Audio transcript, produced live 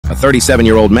A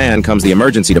 37-year-old man comes to the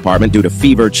emergency department due to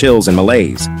fever, chills, and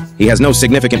malaise. He has no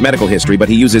significant medical history, but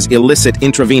he uses illicit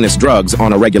intravenous drugs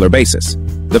on a regular basis.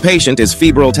 The patient is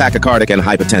febrile, tachycardic, and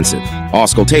hypotensive.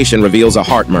 Auscultation reveals a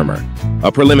heart murmur.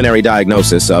 A preliminary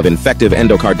diagnosis of infective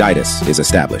endocarditis is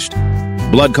established.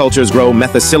 Blood cultures grow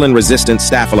Methicillin-resistant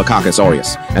Staphylococcus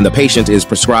aureus, and the patient is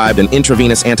prescribed an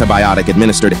intravenous antibiotic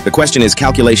administered. The question is,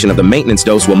 calculation of the maintenance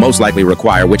dose will most likely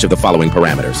require which of the following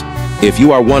parameters? If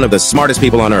you are one of the smartest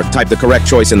people on earth, type the correct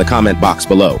choice in the comment box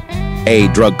below. A.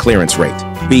 Drug clearance rate.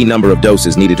 B. Number of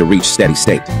doses needed to reach steady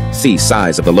state. C.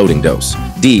 Size of the loading dose.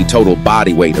 D. Total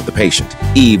body weight of the patient.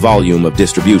 E. Volume of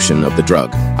distribution of the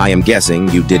drug. I am guessing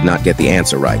you did not get the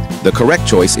answer right. The correct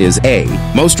choice is A.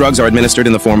 Most drugs are administered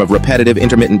in the form of repetitive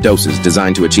intermittent doses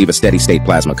designed to achieve a steady state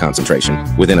plasma concentration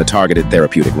within a targeted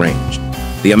therapeutic range.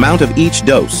 The amount of each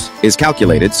dose is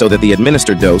calculated so that the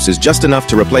administered dose is just enough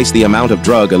to replace the amount of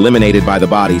drug eliminated by the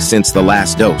body since the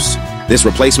last dose. This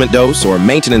replacement dose or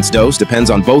maintenance dose depends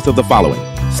on both of the following: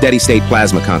 steady-state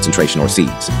plasma concentration, or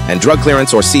Cs, and drug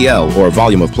clearance, or Cl, or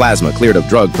volume of plasma cleared of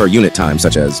drug per unit time,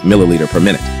 such as milliliter per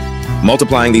minute.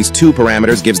 Multiplying these two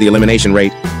parameters gives the elimination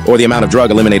rate, or the amount of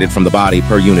drug eliminated from the body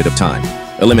per unit of time.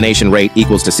 Elimination rate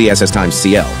equals to CSS times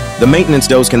Cl. The maintenance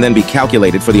dose can then be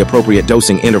calculated for the appropriate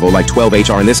dosing interval, like 12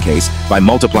 HR in this case, by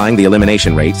multiplying the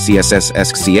elimination rate,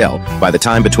 CSS-Cl, by the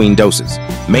time between doses.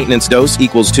 Maintenance dose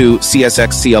equals to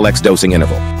CSX-CLX dosing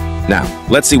interval. Now,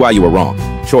 let's see why you were wrong.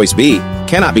 Choice B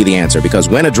cannot be the answer, because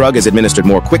when a drug is administered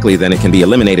more quickly than it can be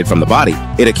eliminated from the body,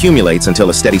 it accumulates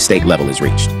until a steady state level is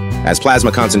reached. As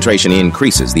plasma concentration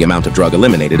increases, the amount of drug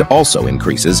eliminated also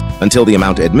increases until the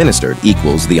amount administered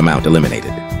equals the amount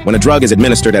eliminated. When a drug is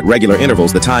administered at regular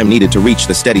intervals, the time needed to reach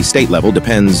the steady state level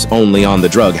depends only on the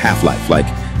drug half-life, like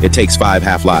it takes 5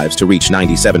 half-lives to reach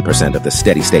 97% of the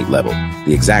steady state level.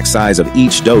 The exact size of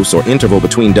each dose or interval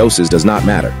between doses does not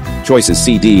matter. Choices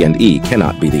C, D, and E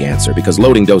cannot be the answer, because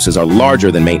loading doses are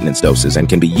larger than maintenance doses and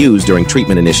can be used during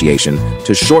treatment initiation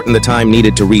to shorten the time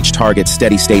needed to reach target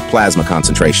steady-state plasma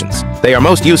concentrations. They are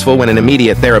most useful when an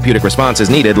immediate therapeutic response is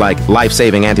needed, like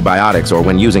life-saving antibiotics, or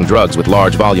when using drugs with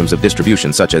large volumes of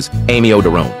distribution, such as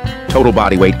amiodarone. Total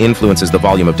body weight influences the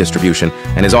volume of distribution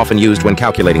and is often used when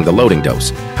calculating the loading dose.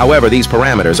 However, these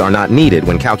parameters are not needed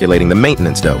when calculating the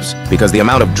maintenance dose, because the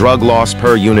amount of drug loss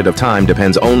per unit of time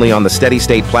depends only on the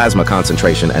steady-state plasma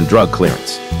concentration and drug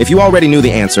clearance. If you already knew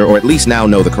the answer, or at least now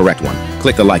know the correct one,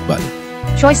 click the like button.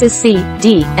 Choices C,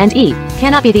 D, and E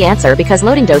cannot be the answer, because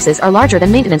loading doses are larger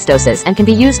than maintenance doses and can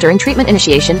be used during treatment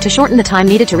initiation to shorten the time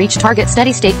needed to reach target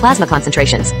steady-state plasma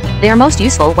concentrations. They are most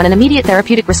useful when an immediate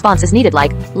therapeutic response is needed,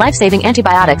 like life-saving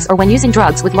antibiotics, or when using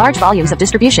drugs with large volumes of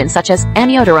distribution, such as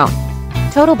amiodarone.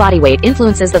 Total body weight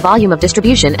influences the volume of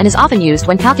distribution and is often used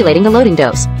when calculating the loading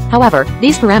dose. However,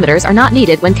 these parameters are not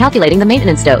needed when calculating the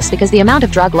maintenance dose, because the amount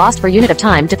of drug lost per unit of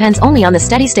time depends only on the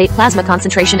steady-state plasma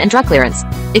concentration and drug clearance.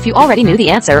 If you already knew the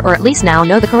answer, or at least now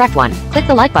know the correct one, click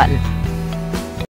the like button.